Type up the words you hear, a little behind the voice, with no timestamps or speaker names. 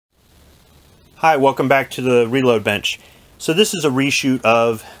Hi, welcome back to the Reload Bench. So this is a reshoot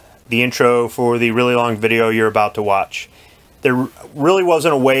of the intro for the really long video you're about to watch. There really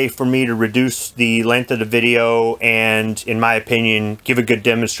wasn't a way for me to reduce the length of the video and, in my opinion, give a good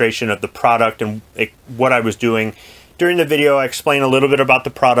demonstration of the product and what I was doing. During the video, I explain a little bit about the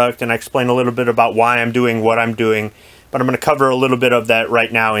product and I explain a little bit about why I'm doing what I'm doing, but I'm going to cover a little bit of that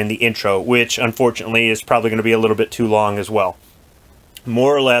right now in the intro, which unfortunately is probably going to be a little bit too long as well.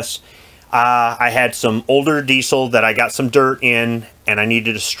 More or less, I had some older diesel that I got some dirt in, and I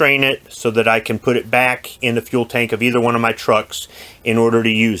needed to strain it so that I can put it back in the fuel tank of either one of my trucks in order to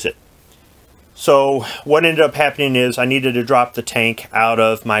use it. So what ended up happening is I needed to drop the tank out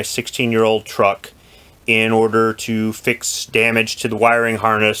of my 16-year-old truck in order to fix damage to the wiring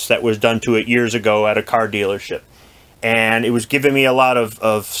harness that was done to it years ago at a car dealership. And it was giving me a lot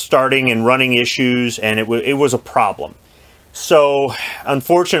of starting and running issues, and it was a problem. So,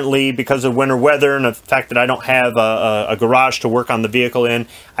 unfortunately, because of winter weather and the fact that I don't have a garage to work on the vehicle in,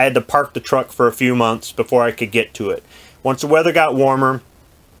 I had to park the truck for a few months before I could get to it. Once the weather got warmer,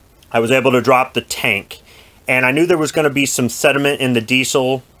 I was able to drop the tank. And I knew there was going to be some sediment in the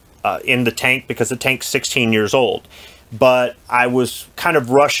diesel in the tank because the tank's 16 years old. But I was kind of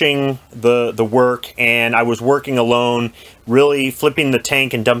rushing the work, and I was working alone. Really, flipping the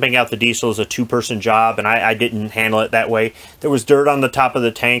tank and dumping out the diesel is a two-person job, and I didn't handle it that way. There was dirt on the top of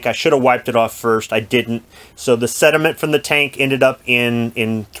the tank. I should have wiped it off first. I didn't. So the sediment from the tank ended up in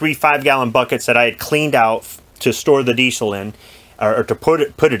 3 5-gallon buckets that I had cleaned out to store the diesel in, or to pour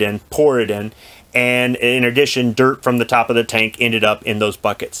it in. And in addition, dirt from the top of the tank ended up in those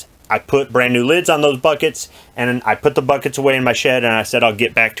buckets. I put brand new lids on those buckets, and I put the buckets away in my shed, and I said I'll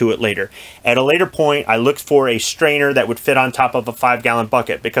get back to it later. At a later point, I looked for a strainer that would fit on top of a 5-gallon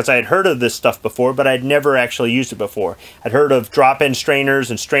bucket because I had heard of this stuff before, but I'd never actually used it before. I'd heard of drop-in strainers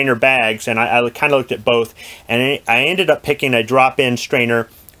and strainer bags, and I kind of looked at both, and I ended up picking a drop-in strainer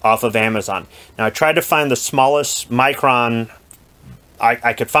off of Amazon. Now, I tried to find the smallest micron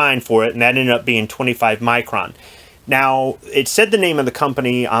I could find for it, and that ended up being 25 micron. Now, it said the name of the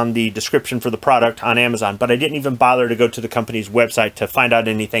company on the description for the product on Amazon, but I didn't even bother to go to the company's website to find out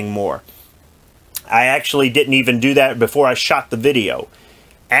anything more. I actually didn't even do that before I shot the video.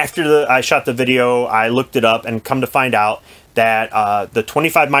 After I shot the video, I looked it up and come to find out that the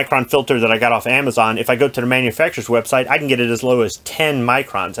 25 micron filter that I got off Amazon, if I go to the manufacturer's website, I can get it as low as 10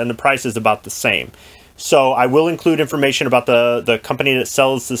 microns, and the price is about the same. So I will include information about the company that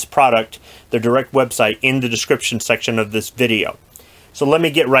sells this product, their direct website, in the description section of this video. So let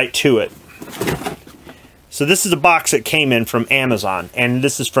me get right to it. So this is a box that came in from Amazon, and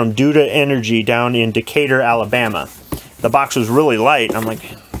this is from Duda Energy down in Decatur, Alabama. The box was really light. I'm like,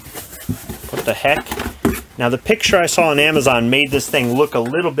 what the heck? Now the picture I saw on Amazon made this thing look a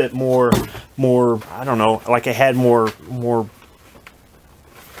little bit more, I don't know, like it had more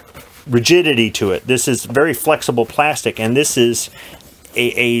rigidity to it. This is very flexible plastic, and this is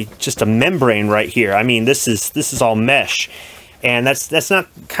just a membrane right here. I mean, this is all mesh, and that's not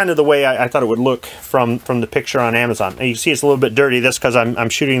kind of the way I thought it would look from the picture on Amazon. And you see it's a little bit dirty. That's because I'm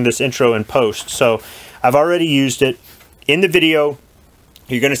shooting this intro in post, so I've already used it. In the video,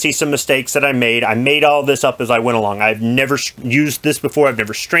 you're going to see some mistakes that I made. I made all this up as I went along. I've never used this before. I've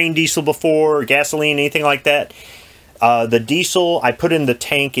never strained diesel before, or gasoline, anything like that. The diesel, I put in the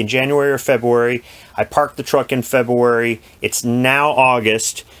tank in January or February. I parked the truck in February. It's now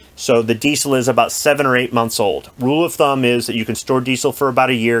August, so the diesel is about 7 or 8 months old. Rule of thumb is that you can store diesel for about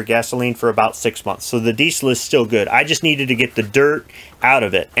a year, gasoline for about 6 months. So the diesel is still good. I just needed to get the dirt out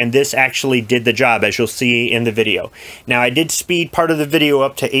of it, and this actually did the job, as you'll see in the video. Now, I did speed part of the video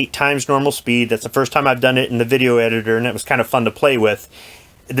up to 8 times normal speed. That's the first time I've done it in the video editor, and it was kind of fun to play with.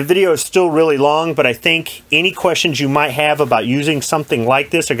 The video is still really long, but I think any questions you might have about using something like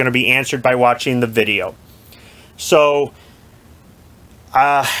this are going to be answered by watching the video. So,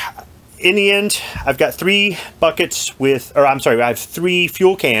 in the end, I've got 3 buckets with, or I'm sorry, I have 3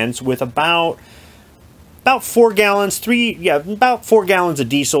 fuel cans with about 4 gallons, about 4 gallons of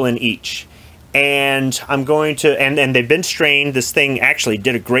diesel in each. And I'm going to, and they've been strained. This thing actually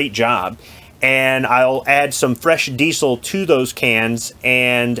did a great job. And I'll add some fresh diesel to those cans,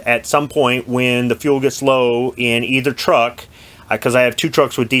 and at some point when the fuel gets low in either truck, because I have 2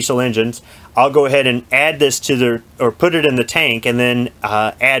 trucks with diesel engines, I'll go ahead and add this to or put it in the tank, and then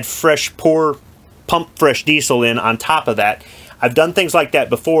add pump fresh diesel in on top of that. I've done things like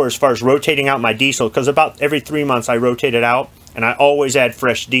that before as far as rotating out my diesel, because about every 3 months I rotate it out, and I always add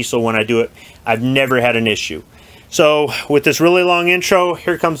fresh diesel when I do it. I've never had an issue. So with this really long intro,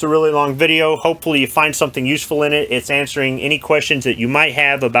 here comes a really long video. Hopefully you find something useful in it. It's answering any questions that you might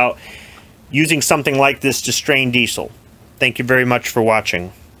have about using something like this to strain diesel. Thank you very much for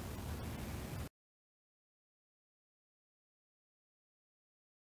watching.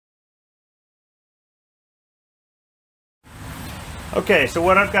 Okay, so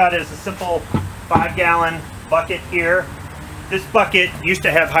what I've got is a simple 5-gallon bucket here. This bucket used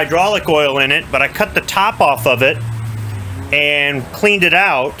to have hydraulic oil in it, but I cut the top off of it and cleaned it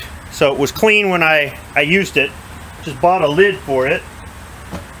out. So it was clean when I used it. Just bought a lid for it.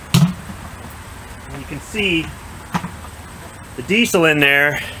 And you can see the diesel in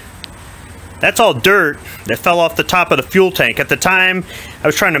there. That's all dirt that fell off the top of the fuel tank. At the time, I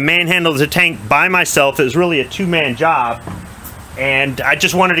was trying to manhandle the tank by myself. It was really a two-man job. And I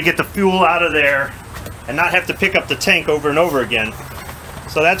just wanted to get the fuel out of there and not have to pick up the tank over and over again.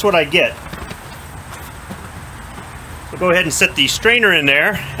 So that's what I get. So go ahead and set the strainer in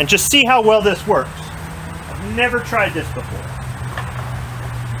there and just see how well this works. I've never tried this before.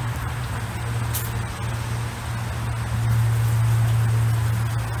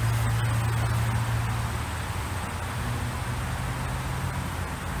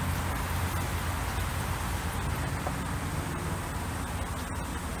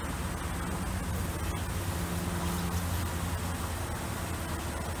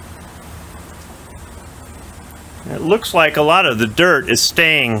 It looks like a lot of the dirt is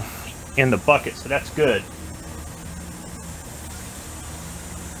staying in the bucket, so that's good.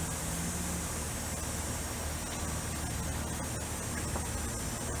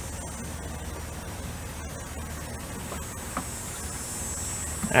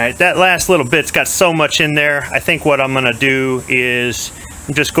 Alright, that last little bit's got so much in there. I think what I'm going to do is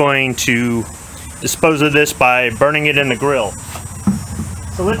I'm just going to dispose of this by burning it in the grill.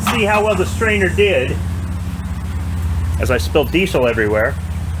 So let's see how well the strainer did as I spilled diesel everywhere.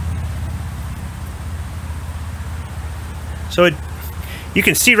 So you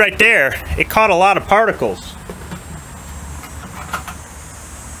can see right there, it caught a lot of particles.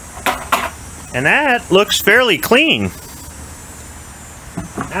 And that looks fairly clean.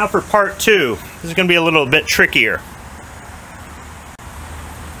 Now for part 2. This is going to be a little bit trickier.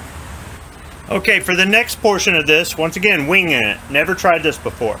 Okay, for the next portion of this, once again, winging it. Never tried this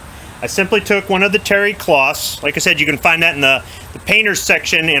before. I simply took one of the terry cloths. Like I said, you can find that in the painter's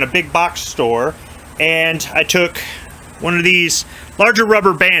section in a big box store. And I took one of these larger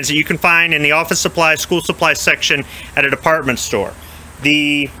rubber bands that you can find in the office supply, school supply section at a department store.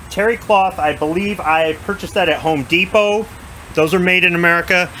 The terry cloth, I believe I purchased that at Home Depot. Those are made in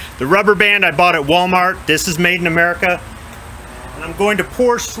America. The rubber band I bought at Walmart. This is made in America. And I'm going to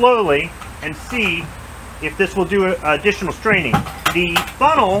pour slowly and see if this will do additional straining. The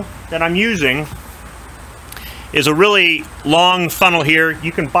funnel that I'm using is a really long funnel here.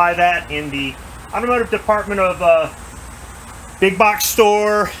 You can buy that in the automotive department of a big box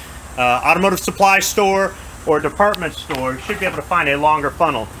store, automotive supply store, or department store. You should be able to find a longer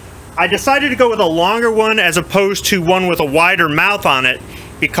funnel. I decided to go with a longer one as opposed to one with a wider mouth on it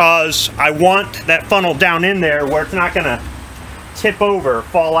because I want that funnel down in there where it's not going to tip over,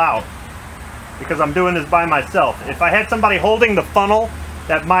 fall out, because I'm doing this by myself. If I had somebody holding the funnel,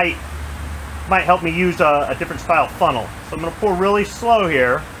 that might help me use a different style funnel. So I'm going to pour really slow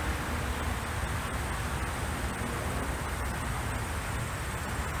here.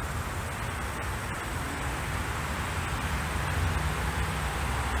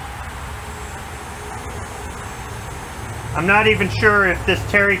 I'm not even sure if this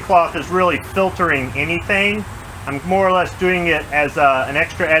terry cloth is really filtering anything. I'm more or less doing it as an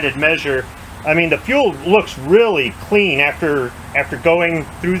extra added measure. I mean, the fuel looks really clean after going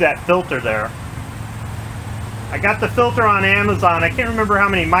through that filter there. I got the filter on Amazon. I can't remember how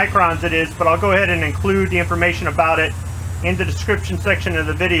many microns it is, but I'll go ahead and include the information about it in the description section of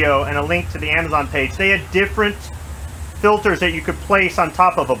the video and a link to the Amazon page. They had different filters that you could place on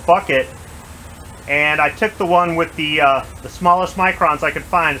top of a bucket, and I took the one with the smallest microns I could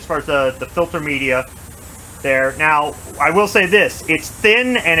find as far as the filter media there. Now, I will say this, it's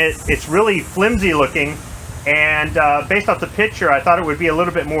thin and it's really flimsy looking, and based off the picture, I thought it would be a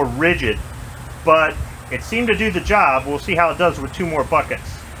little bit more rigid, but it seemed to do the job. We'll see how it does with 2 more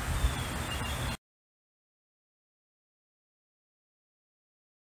buckets.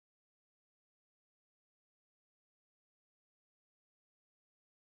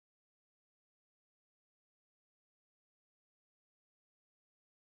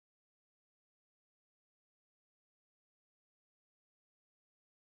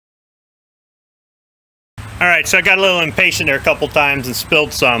 Alright, so I got a little impatient there a couple times and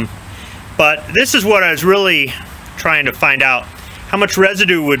spilled some. But this is what I was really trying to find out. How much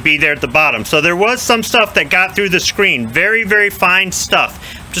residue would be there at the bottom. So there was some stuff that got through the screen. Very, very fine stuff.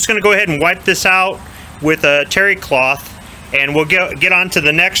 just going to go ahead and wipe this out with a terry cloth, and we'll get on to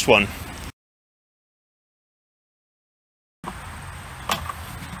the next one.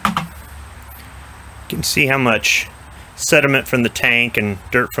 You can see how much sediment from the tank and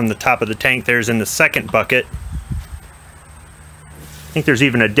dirt from the top of the tank there's in the second bucket. I think there's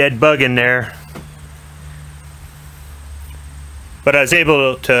even a dead bug in there. But I was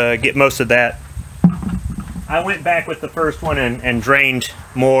able to get most of that. I went back with the first one and drained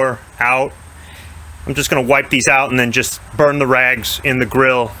more out. I'm just going to wipe these out and then just burn the rags in the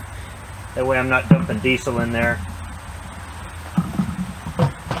grill. That way I'm not dumping diesel in there.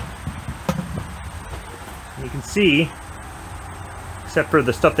 You can see, except for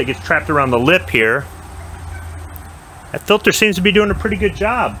the stuff that gets trapped around the lip here, that filter seems to be doing a pretty good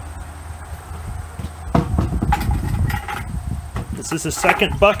job. This is the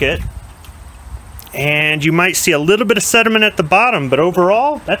second bucket, and you might see a little bit of sediment at the bottom, but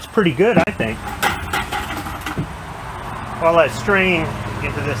overall, that's pretty good, I think. While I strain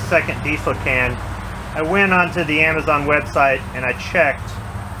into this second diesel can, I went onto the Amazon website and I checked.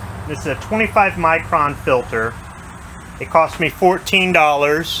 This is a 25 micron filter. It cost me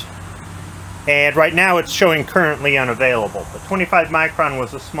 $14, and right now it's showing currently unavailable. But 25 micron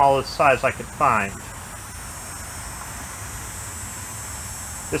was the smallest size I could find.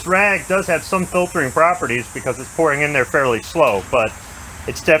 This rag does have some filtering properties because it's pouring in there fairly slow, but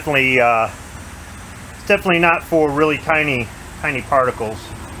it's definitely not for really tiny particles.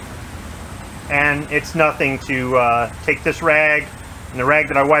 And it's nothing to take this rag and the rag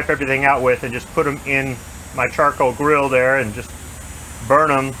that I wipe everything out with and just put them in my charcoal grill there and just burn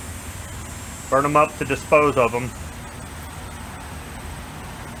them up to dispose of them.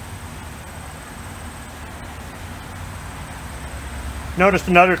 Notice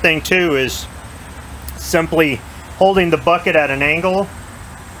another thing too is simply holding the bucket at an angle.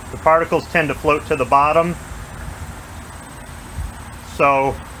 The particles tend to float to the bottom.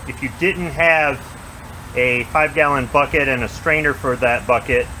 So if you didn't have a 5-gallon bucket and a strainer for that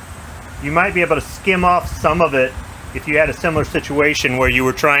bucket, you might be able to skim off some of it if you had a similar situation where you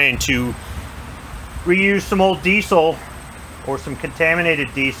were trying to reuse some old diesel or some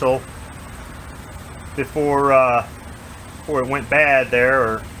contaminated diesel before it went bad there,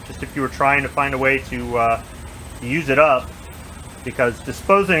 or just if you were trying to find a way to use it up, because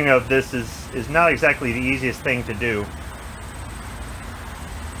disposing of this is not exactly the easiest thing to do.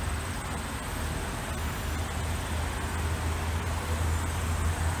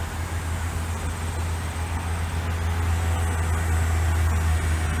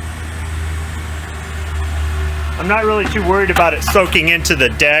 I'm not really too worried about it soaking into the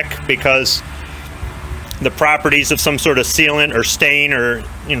deck because the properties of some sort of sealant or stain or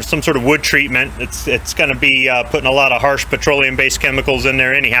some sort of wood treatment, it's going to be putting a lot of harsh petroleum-based chemicals in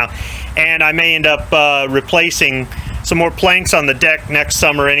there anyhow. And I may end up replacing some more planks on the deck next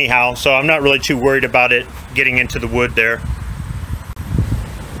summer anyhow, so I'm not really too worried about it getting into the wood there.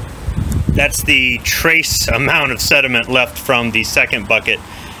 That's the trace amount of sediment left from the second bucket.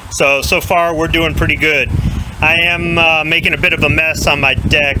 So far we're doing pretty good. I am making a bit of a mess on my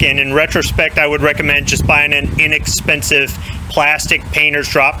deck, and in retrospect I would recommend just buying an inexpensive plastic painter's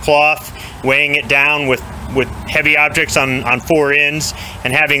drop cloth, weighing it down with heavy objects on 4 ends,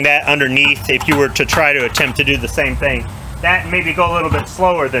 and having that underneath if you were to try to attempt to do the same thing. That maybe go a little bit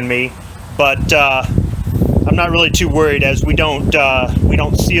slower than me, but I'm not really too worried, as we don't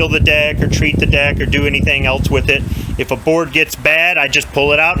seal the deck or treat the deck or do anything else with it. If a board gets bad, I just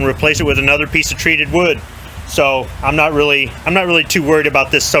pull it out and replace it with another piece of treated wood. So I'm not really too worried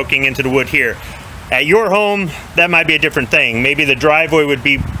about this soaking into the wood here. At your home, that might be a different thing. Maybe the driveway would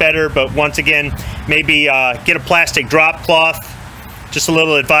be better, but once again, maybe get a plastic drop cloth. Just a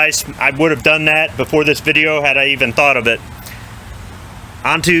little advice. I would have done that before this video had I even thought of it.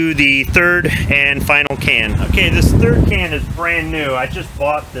 Onto the third and final can. Okay, this third can is brand new. I just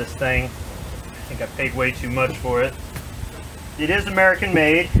bought this thing. I think I paid way too much for it. It is American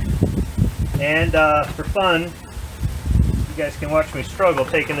made. And for fun, you guys can watch me struggle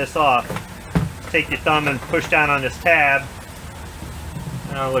taking this off. Take your thumb and push down on this tab.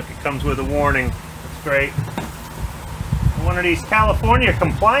 Oh, look, it comes with a warning. That's great. One of these California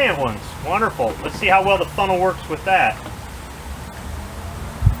compliant ones. Wonderful. Let's see how well the funnel works with that.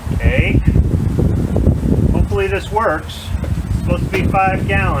 Okay. Hopefully this works. It's supposed to be 5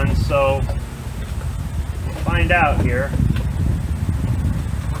 gallons, so we'll find out here.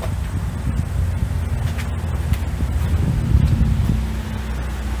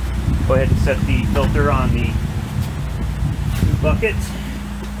 Go ahead and set the filter on the 2 buckets.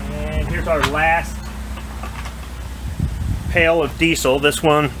 And here's our last pail of diesel. This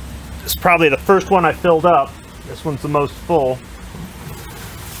one is probably the first one I filled up. This one's the most full.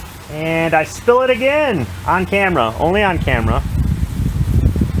 And I spill it again on camera, only on camera.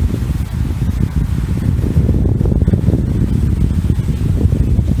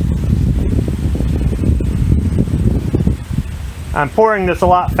 I'm pouring this a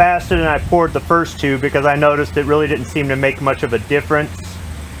lot faster than I poured the first two because I noticed it really didn't seem to make much of a difference.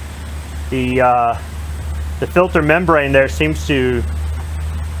 The filter membrane there seems to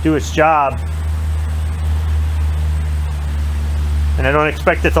do its job. And I don't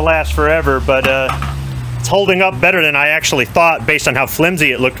expect it to last forever, but it's holding up better than I actually thought based on how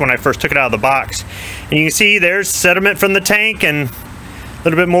flimsy it looked when I first took it out of the box. And you can see there's sediment from the tank and a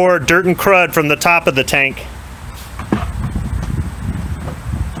little bit more dirt and crud from the top of the tank.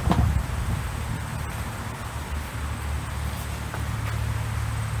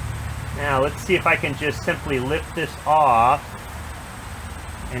 Now let's see if I can just simply lift this off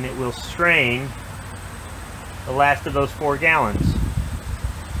and it will strain the last of those 4 gallons.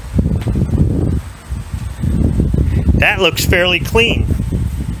 That looks fairly clean.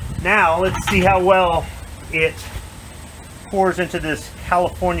 Now let's see how well it pours into this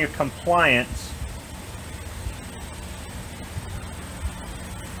California compliance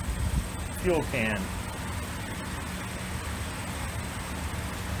fuel can.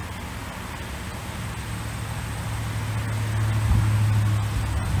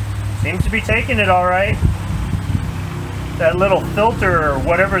 Seems to be taking it all right. That little filter or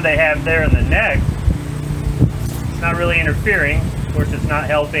whatever they have there in the neck, it's not really interfering. Of course, it's not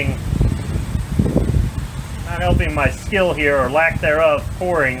helping my skill here, or lack thereof,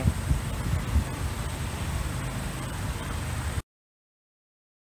 pouring.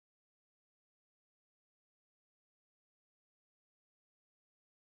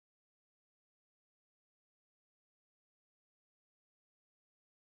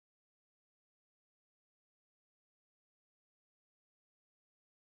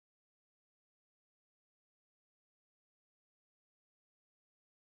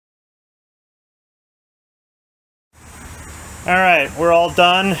 Alright, we're all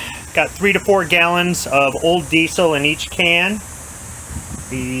done. Got 3 to 4 gallons of old diesel in each can.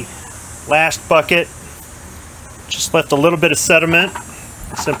 The last bucket just left a little bit of sediment.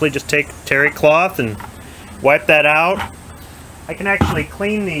 Simply just take a terry cloth and wipe that out. I can actually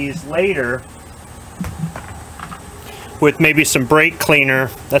clean these later with maybe some brake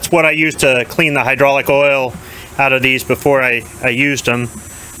cleaner. That's what I used to clean the hydraulic oil out of these before I used them.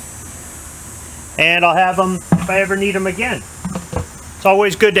 And I'll have them if I ever need them again. It's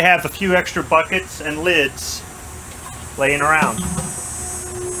always good to have a few extra buckets and lids laying around.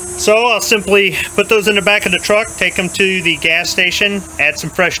 So I'll simply put those in the back of the truck, take them to the gas station, add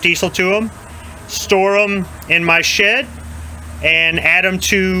some fresh diesel to them, store them in my shed, and add them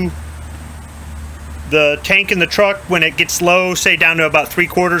to the tank in the truck when it gets low, say down to about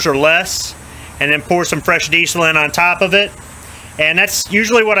 3/4 or less, and then pour some fresh diesel in on top of it. And that's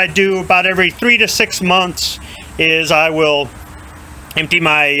usually what I do about every 3 to 6 months. Is I will empty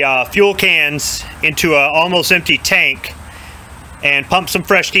my fuel cans into an almost empty tank and pump some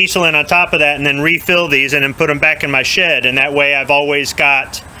fresh diesel in on top of that, and then refill these and then put them back in my shed. And that way I've always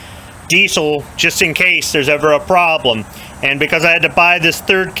got diesel just in case there's ever a problem. And because I had to buy this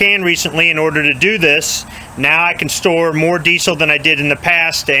 3rd can recently in order to do this, now I can store more diesel than I did in the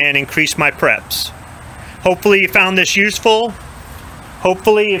past and increase my preps. Hopefully you found this useful.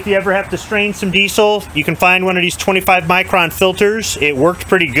 Hopefully, if you ever have to strain some diesel, you can find one of these 25 micron filters. It worked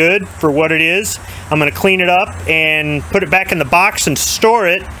pretty good for what it is. I'm going to clean it up and put it back in the box and store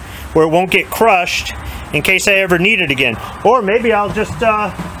it where it won't get crushed in case I ever need it again. Or maybe I'll just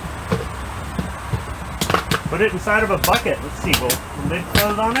put it inside of a bucket. Let's see, will the lid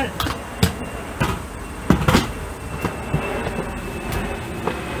close on it?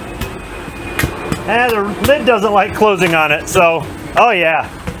 The lid doesn't like closing on it, so... Oh yeah,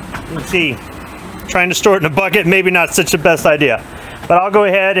 let's see, trying to store it in a bucket, maybe not such the best idea. But I'll go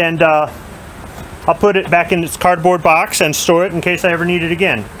ahead and I'll put it back in its cardboard box and store it in case I ever need it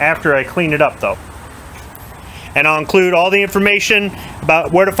again, after I clean it up though. And I'll include all the information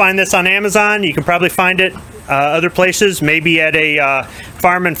about where to find this on Amazon. You can probably find it other places, maybe at a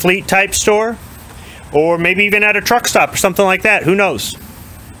farm and fleet type store, or maybe even at a truck stop or something like that, who knows.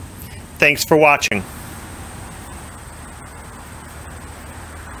 Thanks for watching.